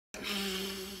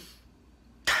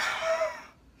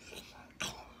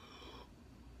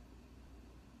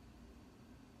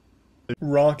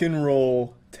Rock and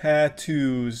roll,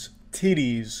 tattoos,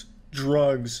 titties,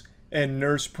 drugs, and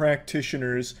nurse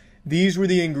practitioners. These were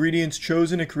the ingredients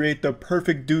chosen to create the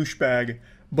perfect douchebag.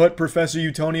 But Professor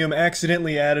Utonium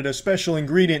accidentally added a special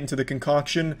ingredient into the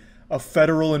concoction, a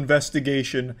federal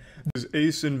investigation. This is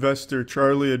Ace Investor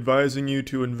Charlie advising you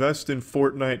to invest in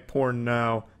Fortnite porn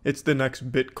now. It's the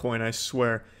next Bitcoin, I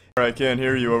swear. I can't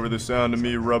hear you over the sound of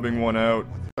me rubbing one out.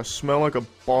 I smell like a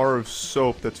bar of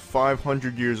soap that's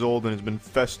 500 years old and has been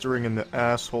festering in the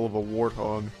asshole of a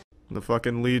warthog. The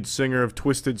fucking lead singer of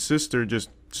Twisted Sister just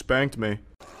spanked me.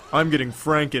 I'm getting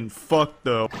franken fucked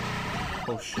though.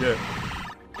 Oh shit.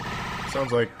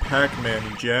 Sounds like Pac-Man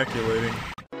ejaculating.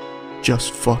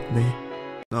 Just fuck me.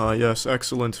 Ah yes,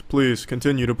 excellent. Please,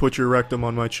 continue to put your rectum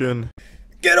on my chin.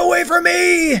 Get away from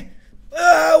me!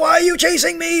 Why are you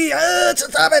chasing me?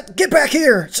 Stop it! Get back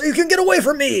here, so you can get away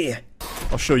from me!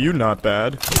 I'll show you not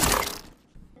bad.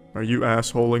 Are you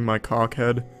assholing my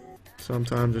cockhead?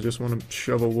 Sometimes I just want to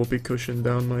shove a whoopee cushion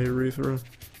down my urethra.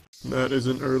 That is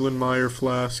an Erlenmeyer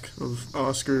flask of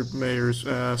Oscar Mayer's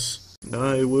ass.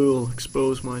 I will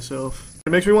expose myself.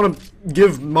 It makes me want to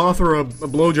give Mothra a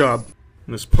blowjob.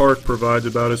 This park provides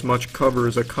about as much cover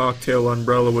as a cocktail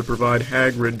umbrella would provide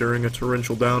Hagrid during a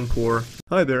torrential downpour.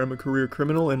 Hi there, I'm a career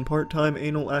criminal and part-time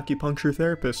anal acupuncture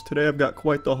therapist. Today I've got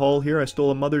quite the haul here. I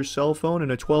stole a mother's cell phone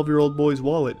and a 12-year-old boy's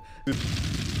wallet.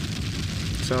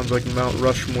 Sounds like Mount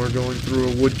Rushmore going through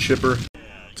a wood chipper.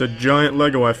 It's a giant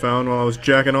Lego I found while I was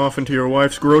jacking off into your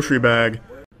wife's grocery bag.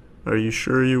 Are you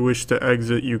sure you wish to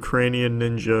exit Ukrainian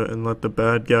Ninja and let the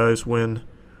bad guys win?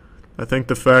 I think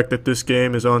the fact that this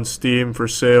game is on Steam for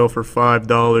sale for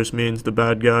 $5 means the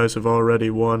bad guys have already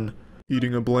won.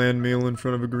 Eating a bland meal in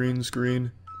front of a green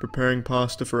screen. Preparing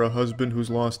pasta for a husband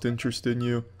who's lost interest in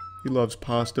you. He loves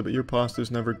pasta, but your pasta's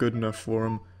never good enough for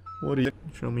him. What do you—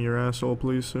 Show me your asshole,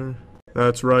 please, sir.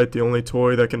 That's right, the only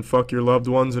toy that can fuck your loved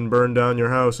ones and burn down your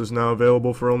house is now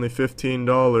available for only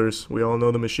 $15. We all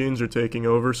know the machines are taking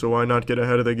over, so why not get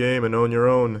ahead of the game and own your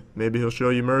own? Maybe he'll show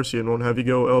you mercy and won't have you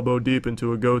go elbow deep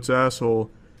into a goat's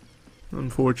asshole.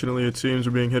 Unfortunately, it seems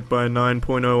we're being hit by a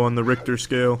 9.0 on the Richter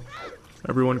scale.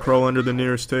 Everyone crawl under the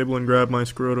nearest table and grab my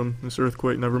scrotum. This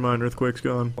earthquake— never mind, earthquake's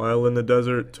gone. While in the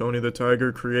desert, Tony the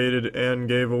Tiger created and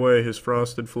gave away his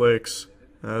frosted flakes.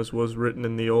 As was written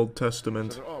in the Old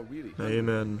Testament.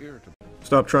 Amen.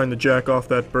 Stop trying to jack off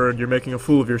that bird, you're making a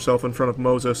fool of yourself in front of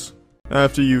Moses.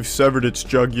 After you've severed its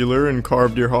jugular and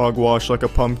carved your hogwash like a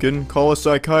pumpkin, call a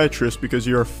psychiatrist because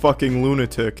you're a fucking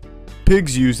lunatic.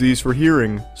 Pigs use these for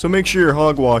hearing, so make sure your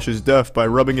hogwash is deaf by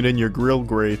rubbing it in your grill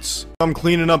grates. I'm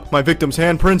cleaning up my victim's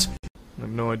handprints. I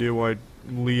have no idea why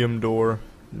Liam Dore,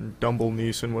 Dumble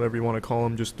Neeson, whatever you want to call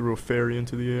him, just threw a fairy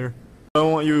into the air. I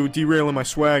don't want you derailing my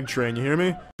swag train, you hear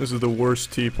me? This is the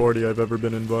worst tea party I've ever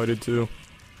been invited to.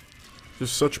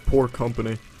 Just such poor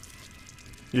company.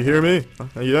 You hear me?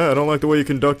 Yeah, I don't like the way you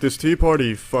conduct this tea party,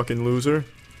 you fucking loser.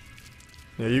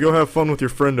 Yeah, you go have fun with your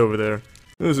friend over there.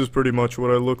 This is pretty much what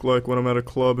I look like when I'm at a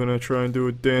club and I try and do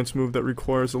a dance move that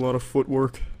requires a lot of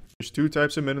footwork. There's two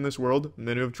types of men in this world,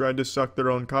 men who have tried to suck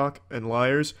their own cock, and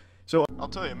liars. So, I'll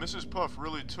tell you, Mrs. Puff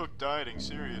really took dieting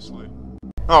seriously.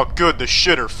 Oh good, the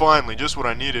shitter, finally, just what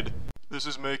I needed. This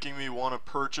is making me want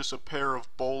to purchase a pair of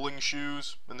bowling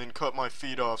shoes, and then cut my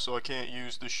feet off so I can't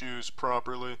use the shoes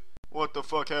properly. What the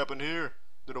fuck happened here?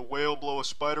 Did a whale blow a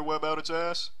spider web out its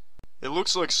ass? It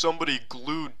looks like somebody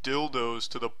glued dildos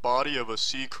to the body of a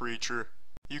sea creature.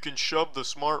 You can shove the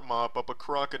smart mop up a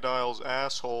crocodile's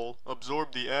asshole,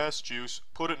 absorb the ass juice,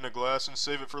 put it in a glass and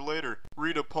save it for later.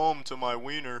 Read a poem to my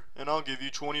wiener, and I'll give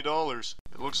you $20.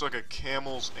 It looks like a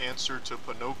camel's answer to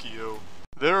Pinocchio.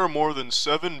 There are more than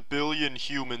 7 billion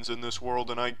humans in this world,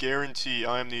 and I guarantee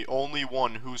I am the only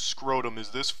one whose scrotum is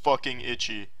this fucking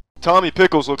itchy. Tommy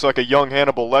Pickles looks like a young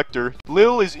Hannibal Lecter.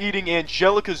 Lil is eating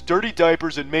Angelica's dirty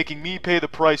diapers and making me pay the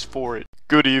price for it.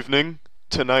 Good evening.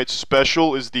 Tonight's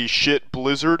special is the shit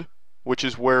blizzard, which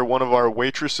is where one of our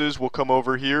waitresses will come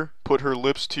over here, put her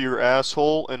lips to your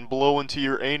asshole, and blow into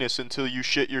your anus until you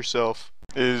shit yourself.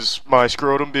 Is my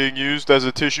scrotum being used as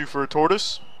a tissue for a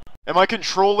tortoise? Am I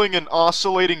controlling an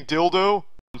oscillating dildo?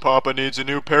 Papa needs a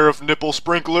new pair of nipple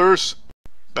sprinklers.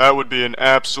 That would be an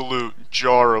absolute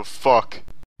jar of fuck.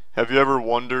 Have you ever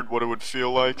wondered what it would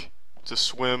feel like to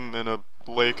swim in a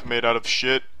lake made out of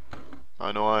shit?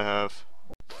 I know I have.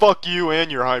 Fuck you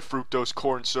and your high fructose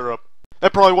corn syrup.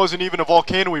 That probably wasn't even a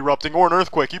volcano erupting or an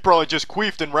earthquake. You probably just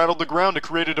queefed and rattled the ground to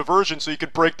create a diversion so you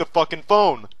could break the fucking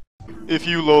phone. If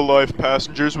you low-life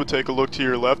passengers would take a look to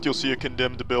your left, you'll see a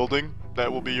condemned building.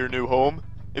 That will be your new home.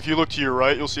 If you look to your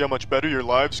right, you'll see how much better your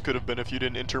lives could have been if you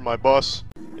didn't enter my bus.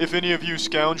 If any of you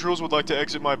scoundrels would like to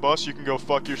exit my bus, you can go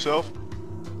fuck yourself.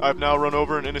 I've now run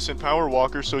over an innocent power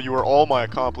walker, so you are all my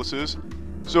accomplices.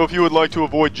 So if you would like to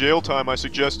avoid jail time, I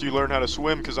suggest you learn how to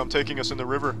swim, because I'm taking us in the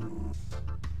river.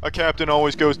 A captain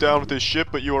always goes down with his ship,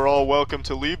 but you are all welcome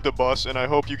to leave the bus, and I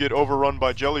hope you get overrun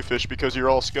by jellyfish because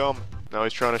you're all scum. Now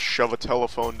he's trying to shove a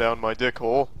telephone down my dick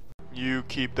hole. You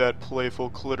keep that playful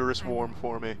clitoris warm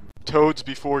for me. Toads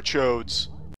before chodes.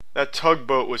 That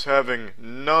tugboat was having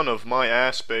none of my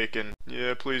ass bacon.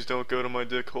 Yeah, please don't go to my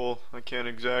dick hole. I can't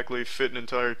exactly fit an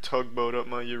entire tugboat up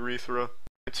my urethra.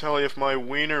 I tell you, if my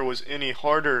wiener was any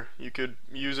harder, you could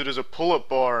use it as a pull-up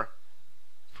bar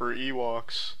for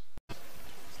Ewoks.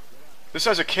 This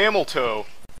has a camel toe.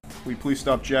 Will you please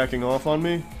stop jacking off on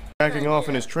me? Jacking off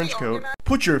in his trench coat.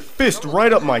 Put your fist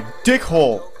right up my dick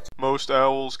hole! Most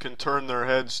owls can turn their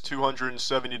heads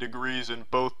 270 degrees in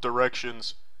both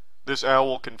directions. This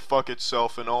owl can fuck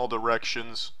itself in all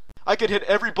directions. I could hit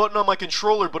every button on my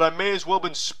controller, but I may as well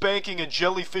been spanking a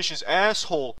jellyfish's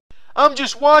asshole. I'm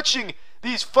just watching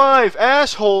these 5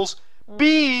 assholes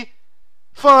be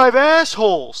 5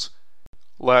 assholes.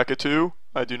 Lakitu,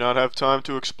 I do not have time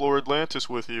to explore Atlantis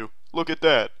with you. Look at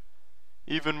that.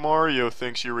 Even Mario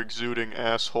thinks you're exuding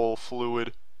asshole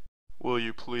fluid. Will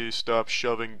you please stop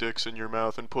shoving dicks in your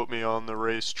mouth and put me on the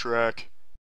racetrack?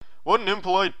 What an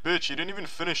impolite bitch, he didn't even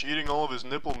finish eating all of his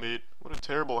nipple meat. What a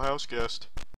terrible house guest.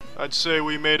 I'd say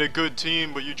we made a good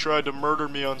team, but you tried to murder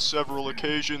me on several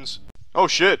occasions. Oh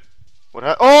shit!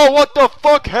 Oh, what the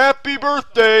fuck? Happy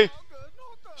birthday!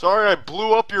 Sorry I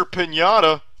blew up your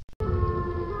piñata.